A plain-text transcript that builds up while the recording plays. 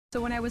So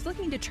when I was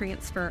looking to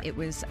transfer, it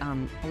was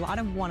a lot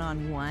of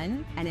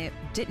one-on-one, and it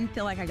didn't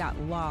feel like I got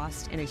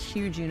lost in a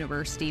huge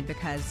university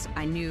because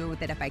I knew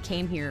that if I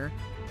came here,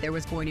 there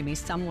was going to be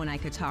someone I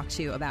could talk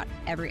to about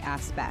every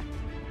aspect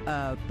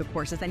of the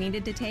courses I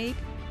needed to take,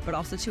 but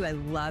also too, I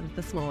loved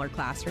the smaller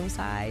classroom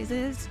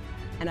sizes,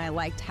 and I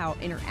liked how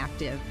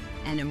interactive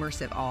and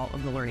immersive all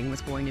of the learning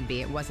was going to be.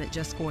 It wasn't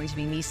just going to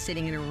be me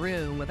sitting in a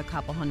room with a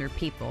couple hundred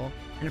people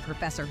and a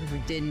professor who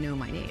didn't know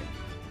my name.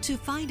 To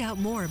find out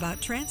more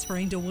about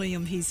transferring to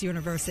William Peace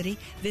University,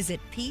 visit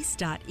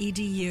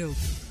peace.edu.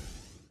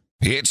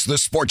 It's the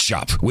Sports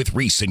Shop with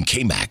Reese and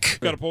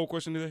Kmac. Got a poll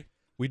question today?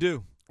 We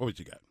do. What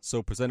you got?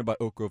 So presented by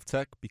Oak Grove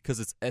Tech,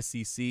 because it's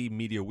SEC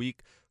Media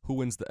Week, who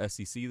wins the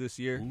SEC this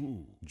year?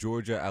 Ooh.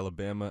 Georgia,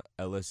 Alabama,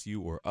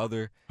 LSU, or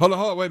other? Hold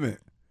on, wait a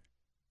minute.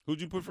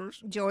 Who'd you put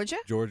first? Georgia?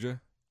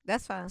 Georgia.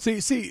 That's fine. See,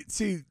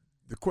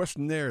 the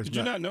question there is Did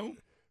you not know?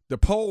 The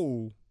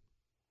poll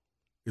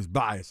is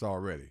biased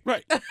already.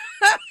 Right.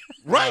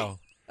 Right. Wow.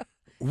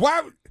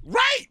 Why?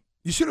 Right.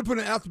 You should have put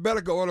in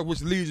alphabetical order,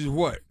 which leads you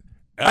what?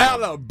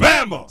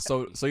 Alabama.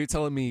 So you're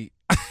telling me,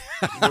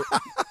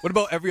 what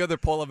about every other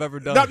poll I've ever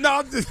done?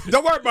 No,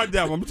 don't worry about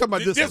that one. I'm talking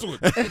about this one.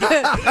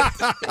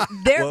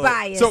 Their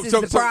bias is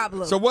the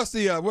problem. So what's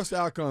the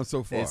outcome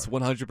so far? It's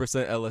 100%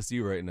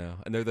 LSU right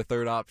now, and they're the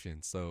third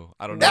option. So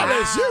I don't know.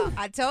 LSU.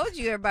 I told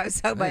you everybody was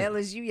talking about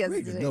LSU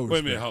yesterday. No Wait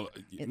a minute. Hold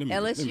on.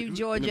 LSU,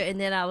 Georgia, and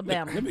then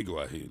Alabama. Let me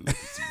go out here and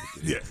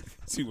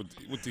see what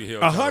the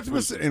hell.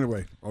 100%.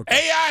 Anyway, okay.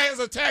 AI has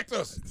attacked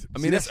us. I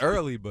mean, it's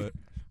early, but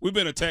We've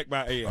been attacked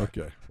by AI.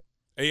 Okay.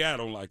 AI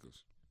don't like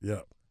us. Yeah.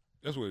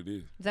 That's what it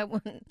is. Is that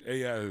one?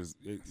 AI is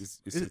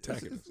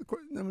attacking us.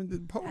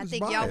 The poll I is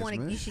think biased, y'all want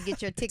to. man. You should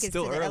get your tickets to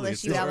still the early.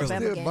 It's LSU still early.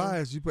 Alabama Still game.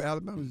 biased. You put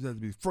Alabama has to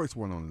be the first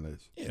one on the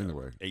list. Yeah.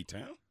 Anyway.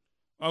 A-Town.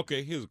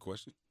 Okay, here's a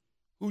question.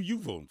 Who you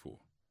voting for?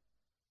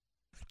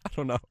 I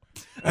don't know.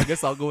 I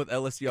guess I'll go with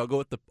LSU. I'll go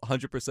with the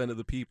 100% of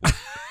the people.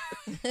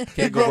 Can't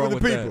Keep go going wrong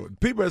with with the that. people.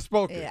 People have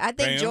spoken. Yeah, I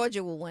think Bam.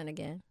 Georgia will win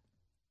again.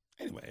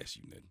 Anyway, ask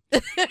you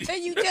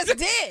nothing. You just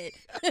did.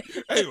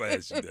 Anyway,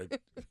 ask you nothing.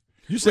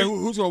 You say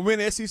who's going to win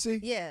the SEC?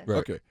 Yeah. Right.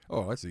 Okay.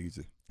 Oh, that's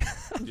easy.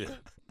 Yeah.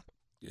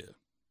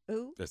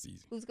 Who? That's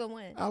easy. Who's gonna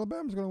win?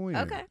 Alabama's going to win.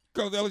 Okay.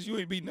 Because LSU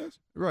ain't beating us.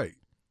 Right.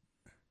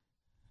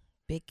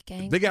 Big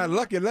game. They got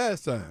lucky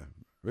last time.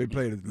 They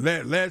played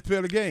the last play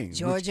of the game.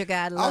 Georgia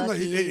got I was like,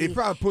 lucky. it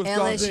probably pushed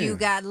off LSU then.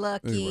 got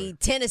lucky. Anyway.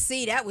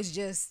 Tennessee, that was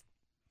just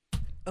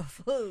a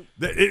fluke.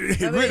 It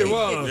really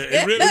was.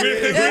 It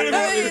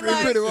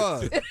really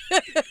was.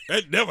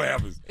 That never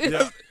happens.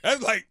 Yeah.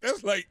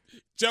 That's like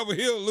Chapel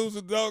Hill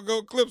losing the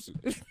doggone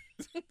Clemson.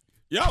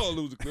 Y'all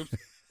will lose the Clemson.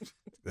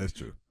 That's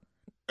true.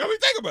 I mean,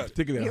 think about it.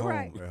 Take it at You're home.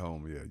 right. At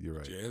home, yeah, you're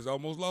right. Jazz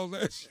almost lost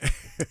last year.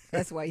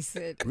 That's why he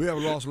said. We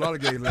haven't lost a lot of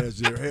games last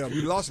year. Hell,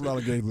 we lost a lot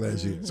of games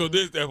last year. So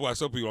that's why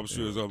some people, I'm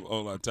sure, is on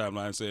our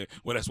timeline saying,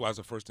 well, that's why it's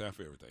the first time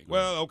for everything.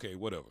 Well, okay,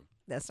 whatever.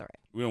 That's all right.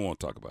 We don't want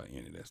to talk about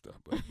any of that stuff.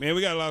 But, man,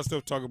 we got a lot of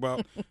stuff to talk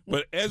about.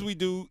 But as we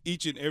do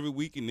each and every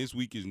week, and this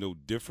week is no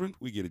different,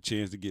 we get a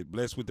chance to get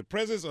blessed with the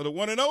presence of the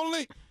one and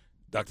only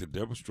Dr.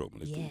 Deborah Stroman.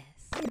 Let's do it.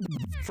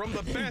 From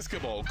the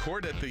basketball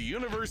court at the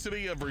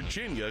University of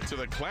Virginia to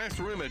the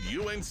classroom at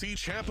UNC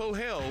Chapel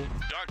Hill,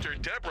 Dr.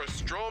 Deborah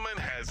Stroman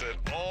has it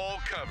all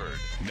covered.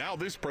 Now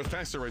this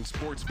professor and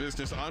sports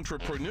business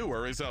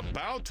entrepreneur is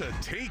about to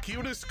take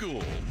you to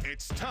school.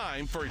 It's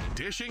time for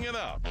Dishing It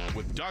Up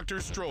with Dr.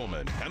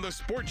 Stroman and the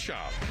Sports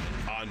Shop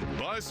on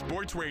Buzz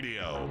Sports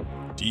Radio.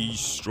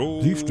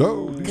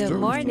 Good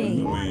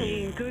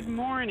morning. Good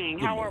morning.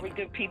 How are we,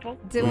 good people?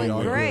 Doing We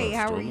are great. good,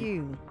 How are Stroman.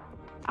 you?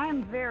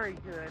 I'm very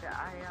good.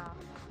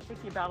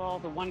 Thinking about all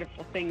the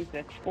wonderful things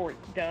that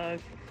sports does.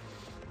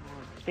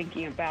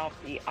 Thinking about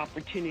the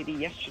opportunity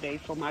yesterday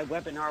for my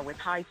webinar with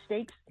High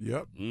Stakes,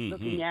 Yep.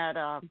 looking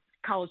at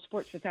college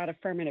sports without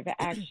affirmative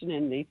action,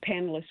 and the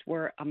panelists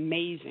were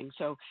amazing.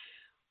 So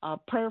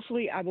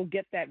prayerfully, I will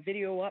get that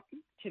video up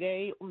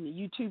today on the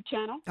YouTube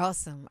channel.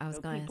 Awesome. I was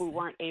So going to people who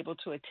weren't able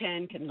to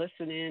attend can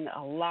listen in.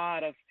 A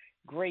lot of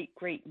great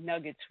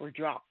nuggets were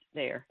dropped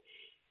there.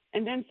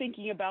 And then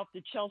thinking about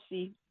the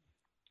Chelsea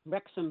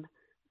Wrexham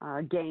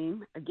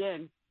game,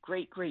 again,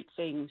 great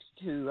things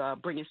to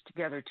bring us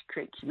together to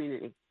create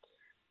community.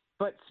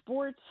 But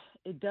sports,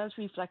 it does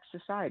reflect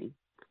society.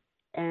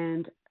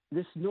 And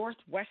this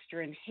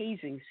Northwestern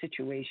hazing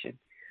situation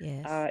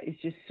is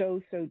just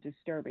so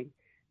disturbing.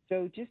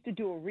 So just to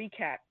do a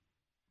recap,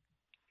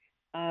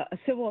 a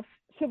civil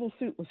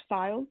suit was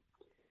filed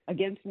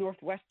against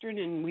Northwestern,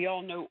 and we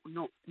all know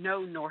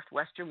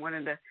Northwestern, one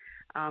of the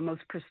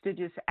most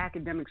prestigious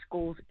academic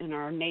schools in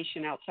our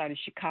nation outside of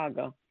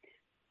Chicago.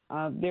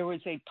 There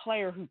was a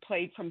player who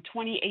played from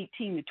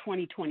 2018 to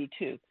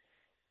 2022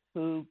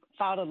 who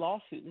filed a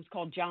lawsuit. It's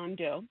called John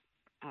Doe,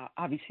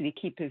 obviously to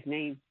keep his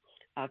name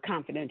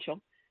confidential.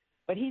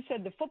 But he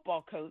said the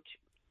football coach,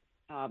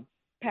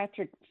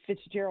 Patrick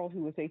Fitzgerald,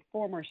 who was a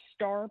former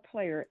star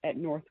player at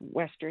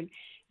Northwestern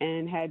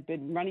and had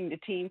been running the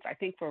team, I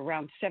think, for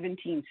around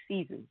 17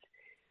 seasons.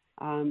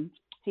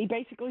 He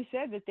basically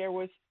said that there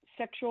was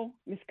sexual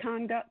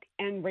misconduct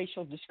and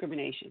racial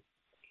discrimination.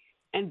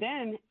 And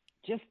then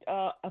just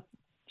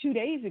 2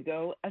 days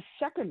ago, a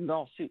second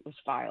lawsuit was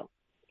filed.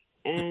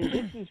 And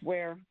this is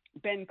where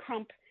Ben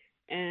Crump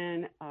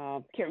and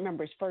can't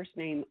remember his first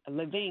name,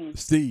 Levine.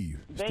 Steve.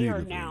 They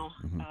are now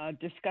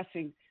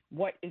discussing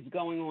what is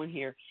going on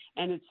here.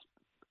 And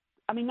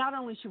not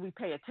only should we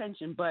pay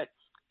attention, but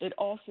it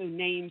also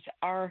names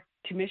our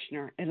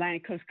commissioner,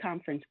 Atlantic Coast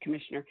Conference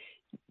Commissioner,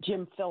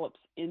 Jim Phillips,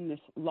 in this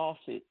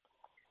lawsuit.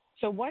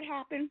 So what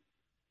happened?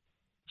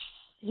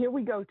 Here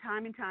we go,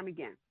 time and time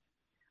again.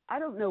 I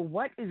don't know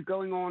what is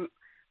going on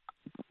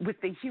with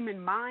the human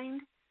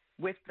mind,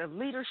 with the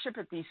leadership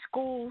at these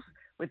schools,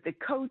 with the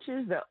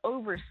coaches, the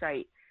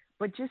oversight,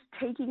 but just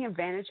taking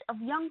advantage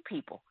of young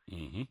people.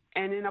 Mm-hmm.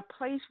 And in a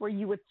place where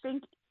you would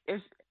think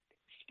there's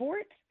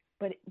sports,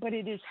 but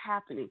it is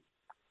happening.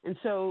 And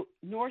so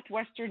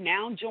Northwestern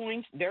now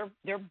joins their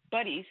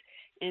buddies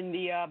in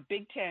the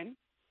Big Ten.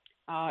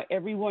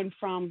 Everyone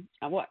from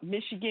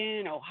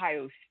Michigan,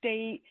 Ohio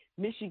State,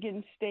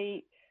 Michigan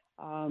State,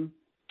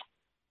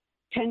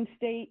 Penn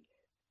State,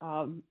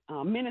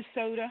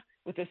 Minnesota,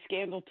 with a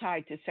scandal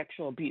tied to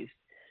sexual abuse.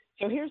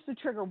 So here's the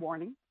trigger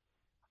warning.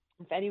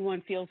 If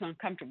anyone feels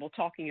uncomfortable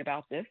talking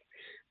about this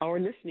or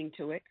listening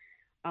to it,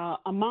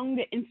 among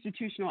the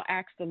institutional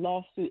acts the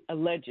lawsuit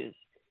alleges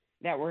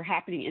that were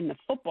happening in the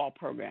football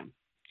program.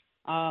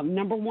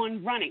 Number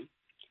one, running,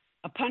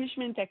 a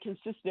punishment that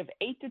consisted of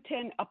 8 to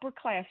 10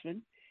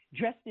 upperclassmen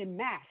dressed in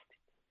masks,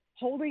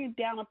 holding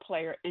down a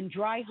player and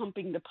dry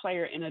humping the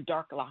player in a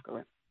dark locker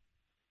room.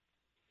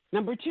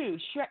 Number two,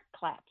 Shrek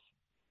claps,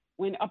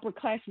 when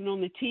upperclassmen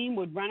on the team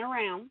would run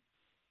around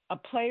a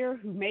player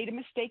who made a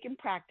mistake in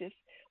practice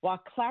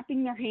while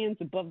clapping their hands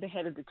above the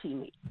head of the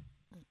teammate.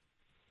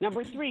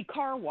 Number three,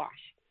 car wash,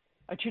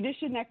 a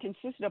tradition that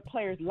consisted of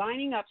players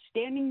lining up,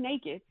 standing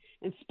naked,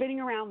 and spinning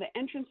around the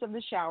entrance of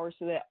the shower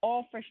so that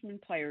all freshman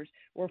players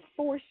were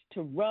forced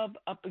to rub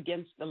up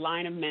against the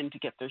line of men to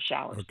get their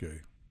showers. Okay.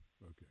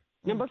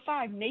 Number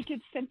five,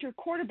 naked center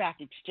quarterback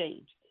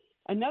exchange,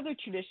 another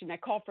tradition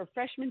that called for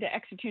freshmen to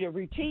execute a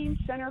routine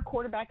center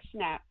quarterback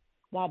snap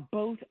while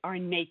both are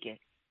naked.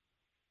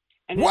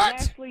 And then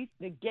lastly,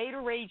 the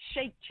Gatorade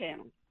Shake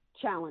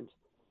Challenge,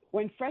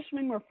 when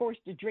freshmen were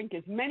forced to drink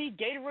as many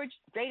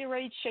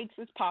Gatorade shakes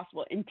as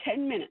possible in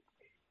 10 minutes.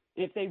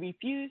 And if they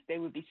refused, they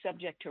would be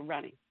subject to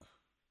running.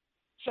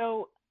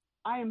 So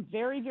I am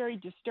very, very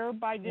disturbed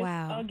by this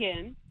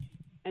again.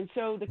 And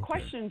so the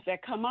questions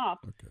that come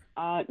up,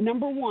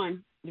 number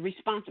one, the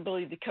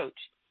responsibility of the coach.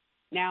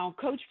 Now,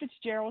 Coach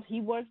Fitzgerald, he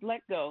was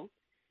let go,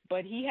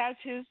 but he has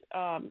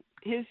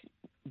his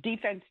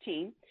defense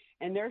team,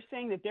 and they're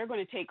saying that they're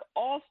going to take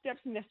all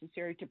steps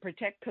necessary to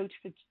protect Coach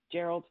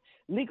Fitzgerald's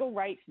legal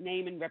rights,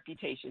 name, and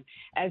reputation,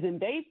 as in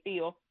they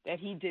feel that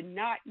he did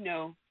not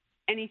know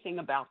anything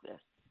about this.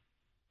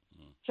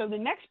 So the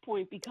next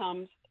point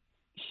becomes,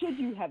 should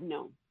you have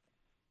known?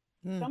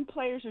 Some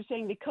players are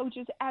saying the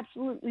coaches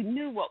absolutely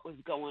knew what was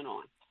going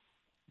on.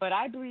 But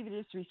I believe it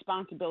is the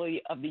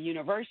responsibility of the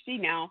university.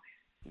 Now,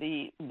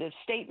 the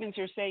statements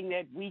are saying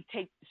that we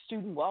take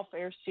student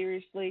welfare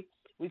seriously.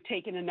 We've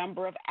taken a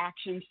number of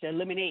actions to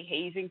eliminate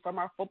hazing from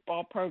our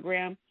football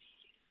program.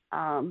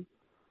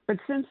 But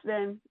since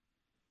then,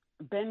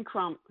 Ben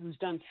Crump, who's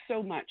done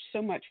so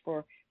much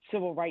for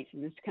civil rights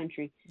in this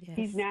country,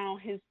 he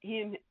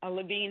and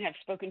Levine have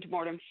spoken to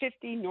more than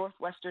 50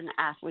 Northwestern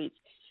athletes.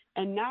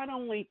 And not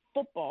only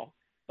football,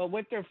 but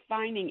what they're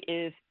finding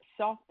is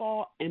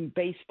softball and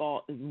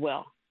baseball as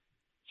well.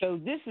 So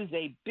this is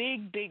a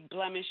big, big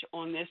blemish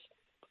on this,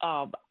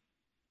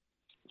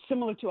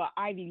 similar to an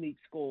Ivy League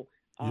school.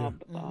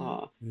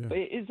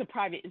 It is a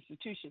private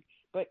institution.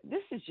 But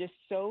this is just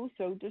so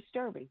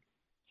disturbing.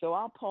 So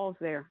I'll pause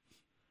there.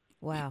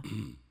 Wow.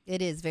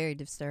 It is very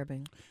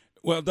disturbing.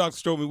 Well, Dr.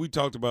 Stroman, we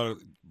talked about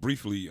it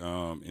briefly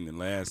in the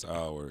last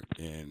hour,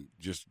 and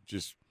just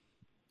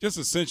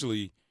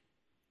essentially,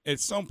 at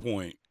some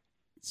point,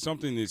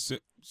 something as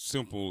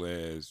simple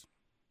as,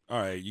 all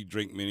right, you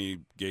drink many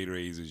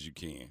Gatorades as you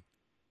can.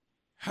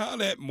 How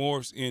that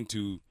morphs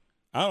into,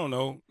 I don't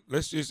know,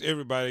 let's just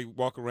everybody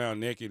walk around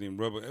naked and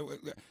rub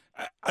it.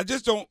 I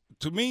just don't,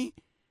 to me,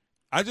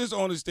 I just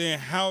don't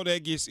understand how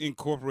that gets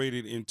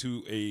incorporated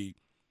into a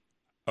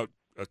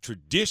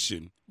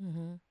tradition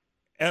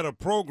at a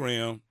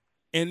program,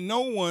 and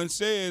no one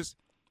says,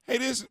 hey,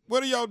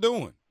 what are y'all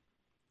doing?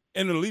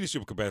 In the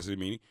leadership capacity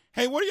meeting,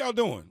 hey, what are y'all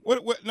doing?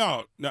 What?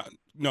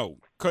 No,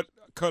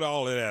 cut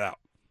all of that out.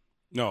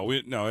 No,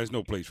 there's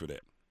no place for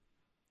that.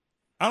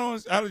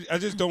 I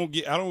just don't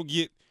get. I don't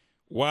get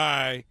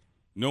why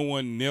no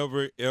one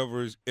never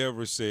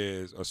ever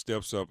says or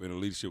steps up in a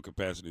leadership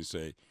capacity and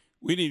say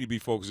we need to be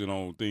focusing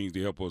on things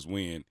to help us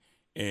win.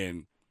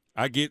 And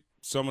I get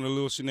some of the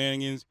little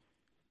shenanigans,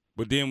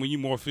 but then when you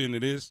morph into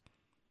this,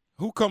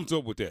 who comes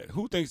up with that?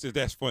 Who thinks that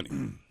that's funny?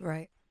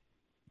 Right.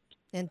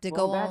 And to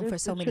go on for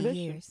so many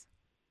years.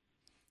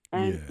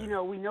 And,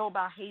 we know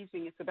about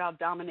hazing. It's about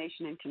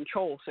domination and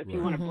control. So if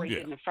you want to break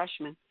in the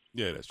freshmen,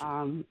 that's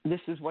true. This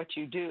is what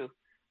you do.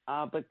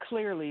 But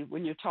clearly,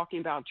 when you're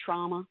talking about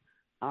trauma,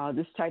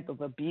 this type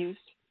of abuse,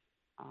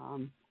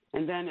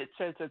 And then it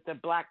says that the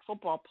black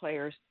football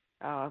players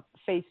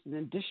faced an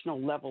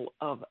additional level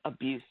of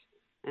abuse.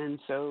 And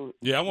so,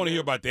 yeah, I want to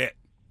hear about that.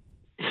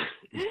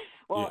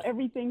 well, Yeah.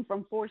 everything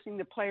from forcing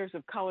the players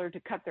of color to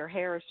cut their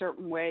hair a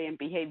certain way and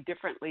behave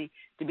differently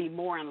to be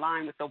more in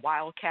line with the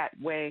Wildcat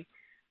way,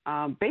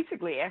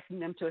 basically asking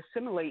them to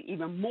assimilate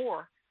even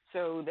more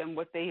so than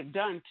what they have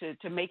done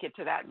to make it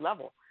to that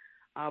level.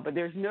 But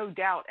there's no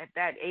doubt at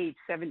that age,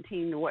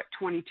 17 to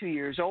 22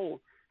 years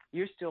old,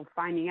 you're still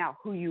finding out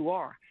who you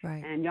are.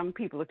 Right. And young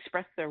people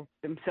express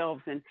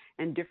themselves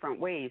in different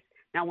ways.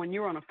 Now, when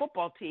you're on a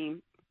football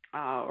team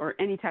or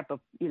any type of,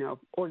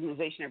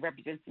 organization that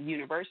represents the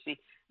university,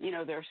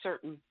 there are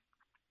certain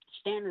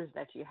standards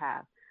that you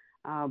have.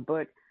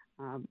 But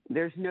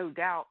there's no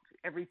doubt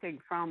everything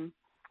from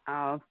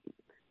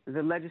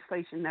the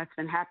legislation that's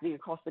been happening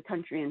across the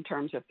country in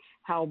terms of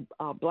how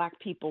black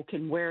people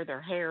can wear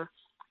their hair,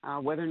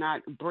 whether or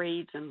not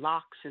braids and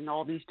locks and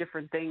all these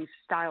different things,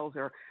 styles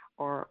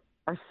are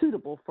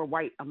suitable for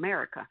white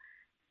America.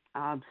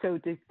 So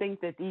to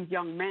think that these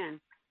young men,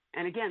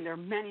 and again, there are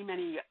many,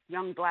 many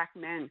young black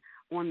men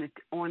on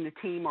the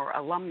team or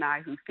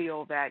alumni who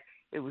feel that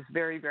it was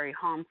very, very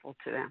harmful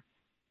to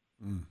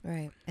them.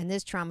 Right. And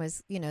this trauma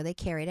is, they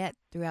carry that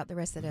throughout the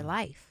rest of their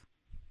life.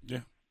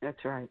 Yeah.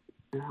 That's right.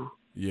 Uh-huh.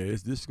 Yeah,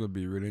 this is going to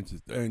be really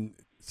interesting. And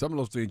some of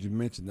those things you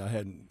mentioned, I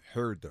hadn't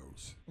heard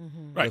those.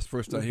 Mm-hmm. Right. That's the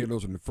first time I hear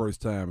those in the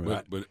first time.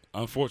 But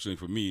unfortunately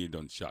for me, it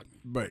doesn't shock me.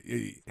 But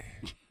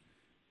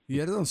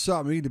yeah, it doesn't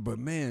shock me either. But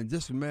man,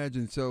 just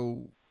imagine.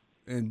 So,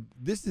 and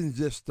this didn't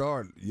just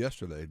start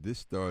yesterday. This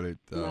started.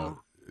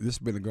 This has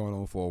been going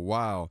on for a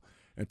while,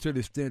 and to the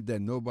extent that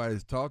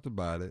nobody's talked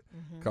about it,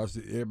 because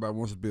everybody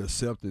wants to be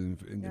accepted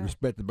and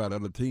respected by the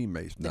other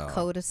teammates. The now,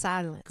 code of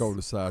silence. Code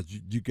of silence.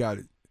 You got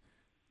it.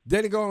 They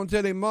didn't go and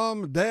tell their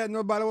mom, dad,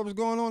 nobody what was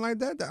going on like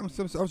that. I'm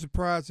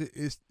surprised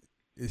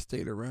it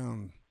stayed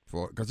around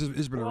for, because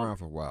it's been around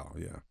for a while.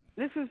 Yeah.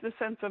 This is the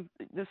sense of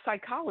the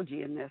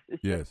psychology in this.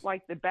 It's just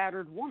like the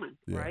battered woman,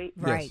 right?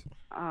 Right.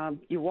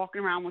 You're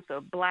walking around with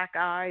a black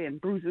eye and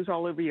bruises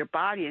all over your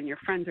body, and your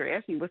friends are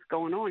asking what's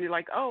going on. You're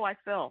like, oh, I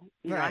fell.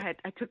 I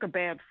took a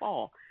bad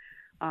fall.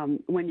 And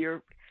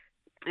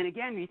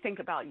again, you think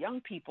about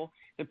young people,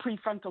 the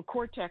prefrontal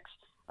cortex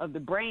of the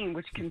brain,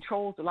 which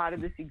controls a lot of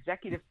this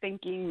executive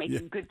thinking,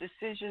 making good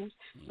decisions,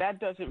 that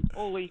doesn't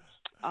fully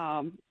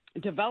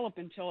develop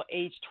until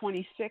age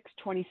 26,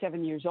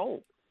 27 years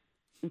old.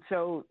 And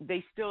so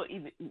they still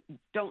even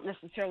don't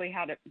necessarily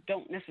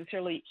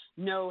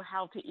know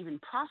how to even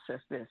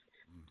process this.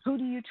 Who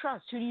do you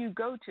trust? Who do you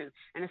go to?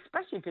 And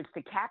especially if it's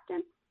the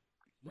captain,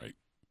 right?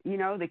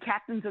 The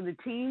captains of the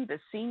team, the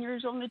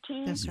seniors on the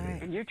team. That's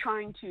right. And you're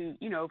trying to,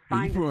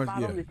 find a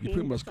spot on the team. You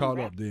pretty much caught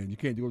up then. You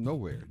can't go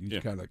nowhere. You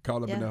just kind of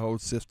caught up in the whole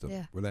system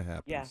when that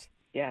happens.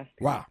 Yes.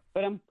 Wow.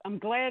 But I'm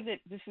glad that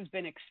this has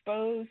been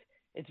exposed.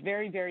 It's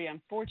very, very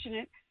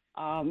unfortunate.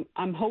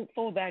 I'm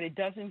hopeful that it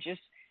doesn't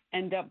just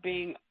end up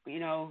being,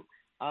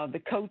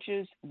 the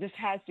coaches. This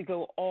has to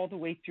go all the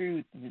way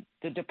through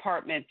the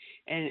department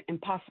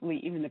and possibly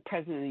even the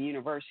president of the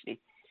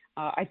university.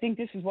 I think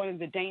this is one of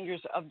the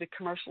dangers of the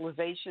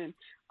commercialization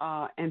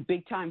and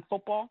big-time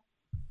football.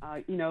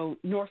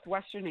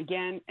 Northwestern,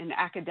 again, an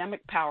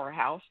academic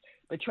powerhouse,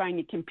 but trying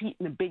to compete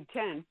in the Big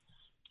Ten.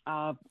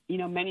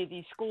 Many of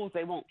these schools,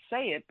 they won't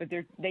say it, but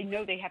they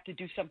know they have to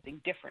do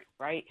something different,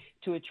 right,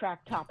 to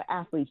attract top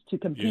athletes to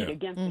compete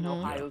against an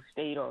Ohio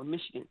State or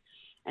Michigan.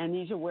 And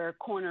these are where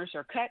corners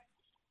are cut.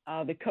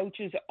 The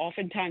coaches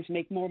oftentimes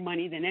make more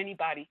money than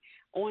anybody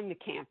on the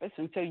campus,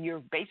 and so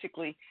you're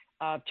basically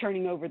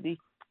turning over the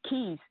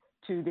keys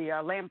to the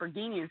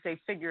Lamborghini and say,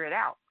 figure it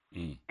out.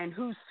 And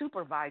who's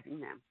supervising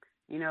them?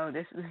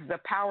 This is the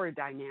power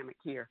dynamic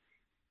here.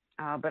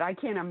 But I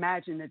can't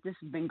imagine that this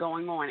has been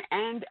going on,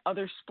 and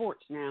other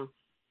sports now.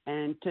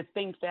 And to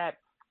think that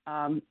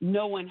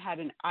no one had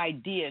an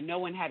idea, no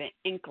one had an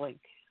inkling.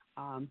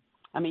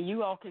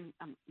 You all can,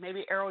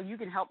 maybe Errol, you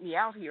can help me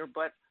out here,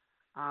 but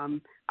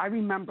I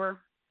remember,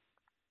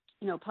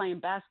 playing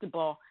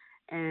basketball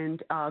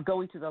and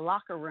going to the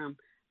locker room.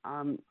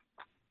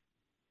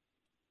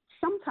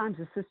 Sometimes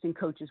assistant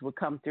coaches would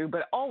come through,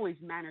 but always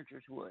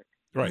managers would.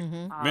 Right.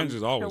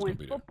 Managers always so going to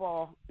be there. In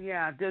football,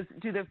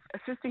 do the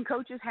assistant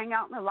coaches hang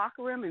out in the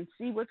locker room and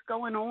see what's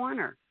going on,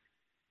 or?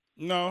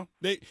 No,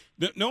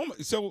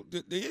 So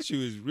the issue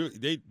is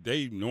really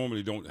they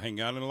normally don't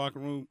hang out in the locker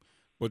room,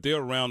 but they're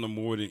around them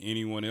more than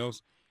anyone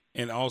else,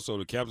 and also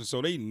the captain.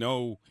 So they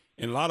know,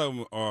 and a lot of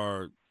them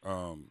are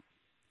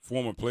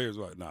former players.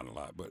 Well, not a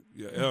lot, but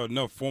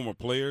enough former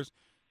players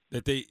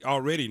that they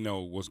already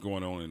know what's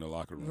going on in the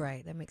locker room.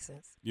 Right, that makes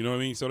sense. You know what I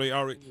mean? So they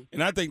already,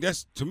 and I think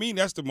that's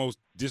the most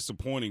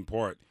disappointing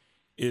part,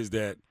 is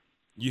that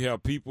you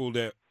have people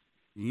that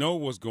know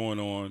what's going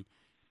on,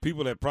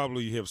 people that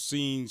probably have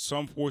seen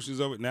some portions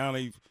of it. Now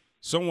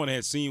someone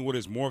has seen what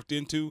it's morphed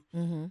into,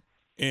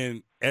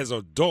 and as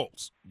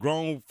adults,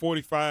 grown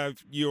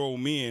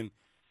 45-year-old men,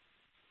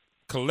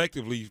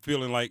 collectively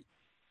feeling like,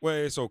 well,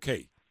 it's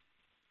okay.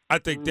 I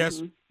think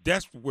that's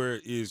where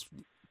it is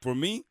for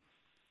me.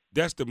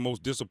 that's the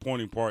most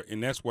disappointing part,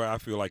 and that's why I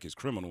feel like it's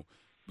criminal,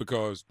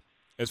 because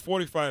as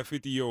 45,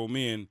 50-year-old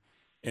men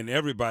and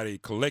everybody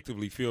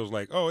collectively feels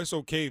like, oh, it's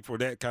okay for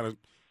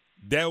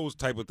those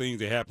type of things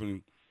to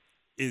happen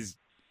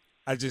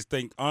I just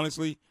think,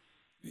 honestly,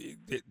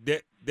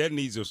 that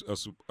needs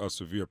a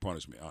severe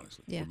punishment,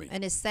 honestly, Yeah, for me.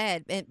 and it's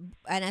sad. And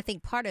I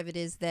think part of it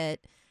is that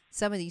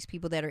some of these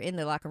people that are in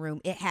the locker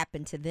room, it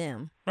happened to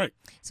them. Right.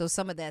 So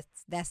some of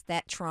that's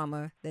that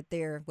trauma that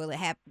it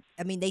happened.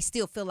 I mean, they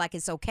still feel like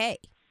it's okay.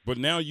 But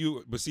now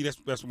see,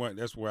 that's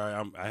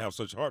why I have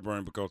such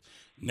heartburn, because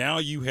now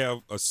you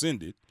have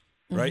ascended,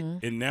 right?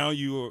 Mm-hmm. And now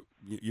you're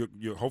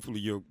hopefully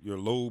your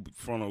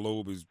frontal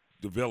lobe is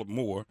developed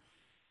more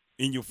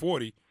in your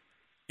 40,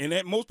 and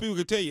that most people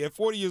can tell you at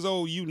 40 years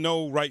old,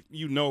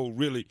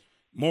 really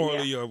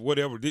morally or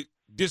whatever,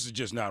 this is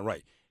just not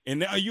right. And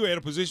now you're at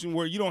a position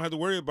where you don't have to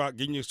worry about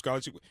getting your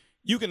scholarship.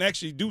 You can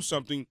actually do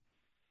something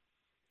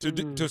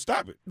to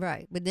stop it.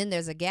 Right. But then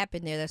there's a gap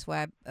in there. That's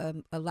why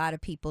a lot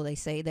of people, they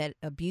say that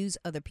abuse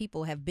other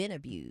people have been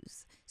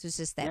abused. So it's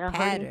just that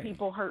pattern. Hurting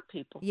people hurt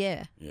people.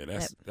 Yeah. Yeah,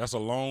 that's a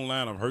long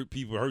line of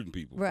hurting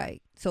people.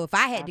 Right. So if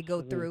I had to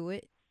go through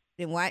it,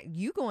 then why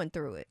you going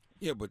through it?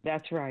 Yeah, but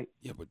that's right.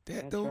 Yeah, but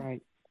that's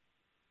right.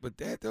 But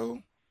that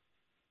though,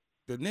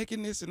 the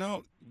nakedness and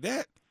all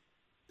that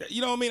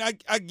you know what I mean?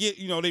 I get,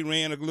 they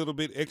ran a little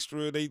bit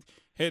extra. They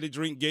had to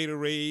drink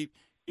Gatorade.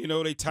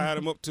 They tied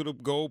them up to the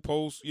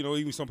goalpost.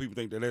 Even some people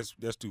think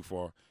that's too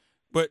far.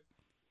 But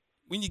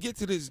when you get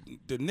to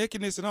the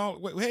nakedness and all,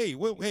 hey,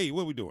 what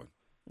are we doing?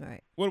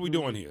 Right. What are we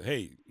doing here?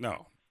 Hey,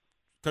 no,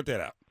 cut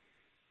that out.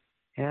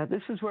 Yeah,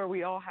 this is where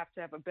we all have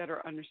to have a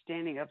better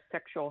understanding of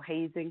sexual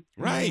hazing.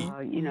 Right.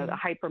 The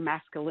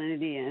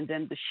hypermasculinity and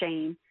then the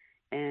shame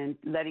and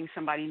letting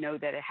somebody know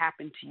that it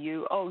happened to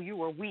you. Oh, you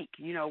were weak.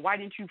 Why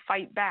didn't you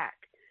fight back?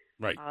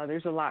 Right.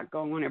 There's a lot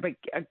going on there. But,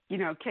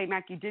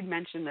 Kmac, you did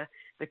mention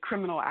the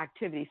criminal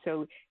activity.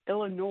 So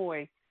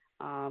Illinois,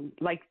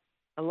 like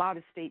a lot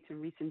of states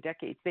in recent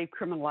decades, they've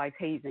criminalized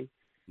hazing.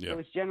 Yeah. So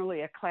it's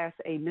generally a Class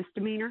A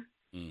misdemeanor,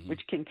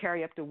 which can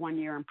carry up to 1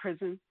 year in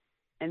prison.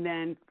 And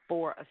then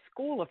for a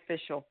school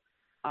official,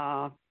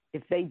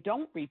 if they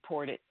don't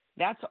report it,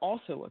 that's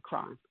also a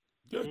crime.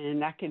 Good.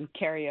 And that can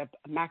carry a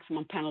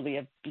maximum penalty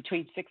of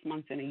between 6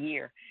 months and a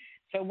year.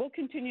 So we'll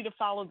continue to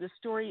follow this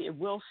story. It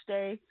will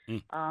stay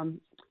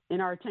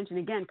in our attention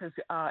again because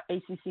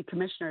ACC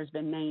commissioner has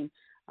been named,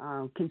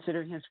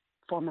 considering his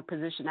former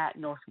position at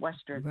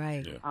Northwestern.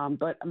 Right. Yeah.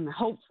 But I'm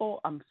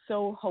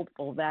so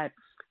hopeful that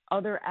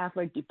other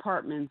athletic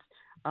departments,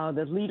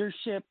 the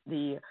leadership,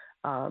 the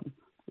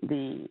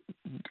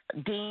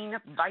dean,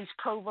 vice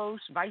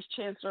provost, vice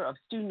chancellor of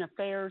student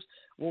affairs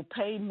will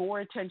pay more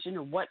attention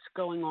to what's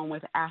going on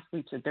with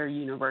athletes at their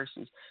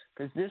universities,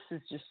 because this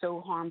is just so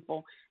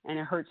harmful and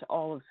it hurts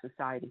all of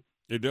society.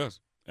 It does.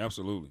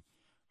 Absolutely.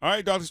 All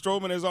right, Dr.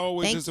 Stroman, as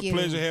always, it's a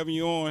pleasure having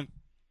you on.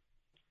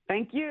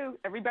 Thank you.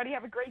 Everybody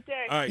have a great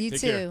day. All right, you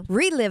take too. care.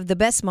 Relive the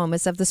best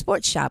moments of the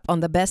Sports Shop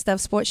on the Best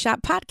of Sports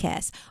Shop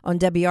podcast on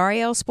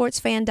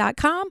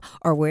WRLSportsFan.com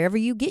or wherever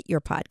you get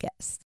your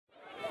podcasts.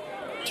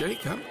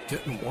 Jake, I'm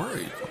getting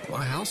worried.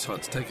 My house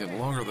hunt's taking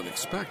longer than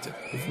expected.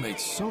 We've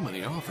made so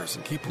many offers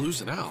and keep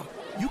losing out.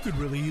 You could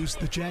really use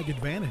the JAG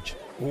advantage.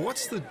 Well,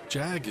 what's the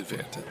JAG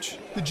advantage?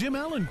 The Jim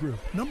Allen Group,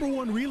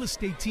 #1 real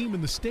estate team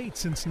in the state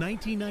since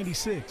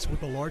 1996, with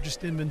the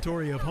largest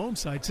inventory of home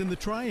sites in the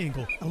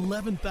Triangle,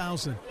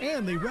 11,000,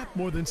 and they rep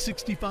more than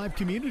 65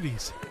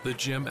 communities. The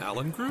Jim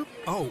Allen Group?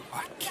 Oh,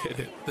 I get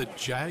it. The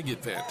JAG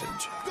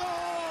advantage.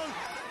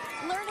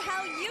 Learn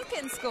how you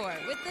can score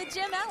with the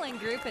Jim Allen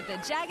Group at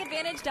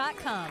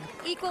thejagadvantage.com.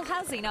 Equal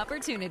housing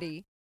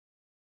opportunity.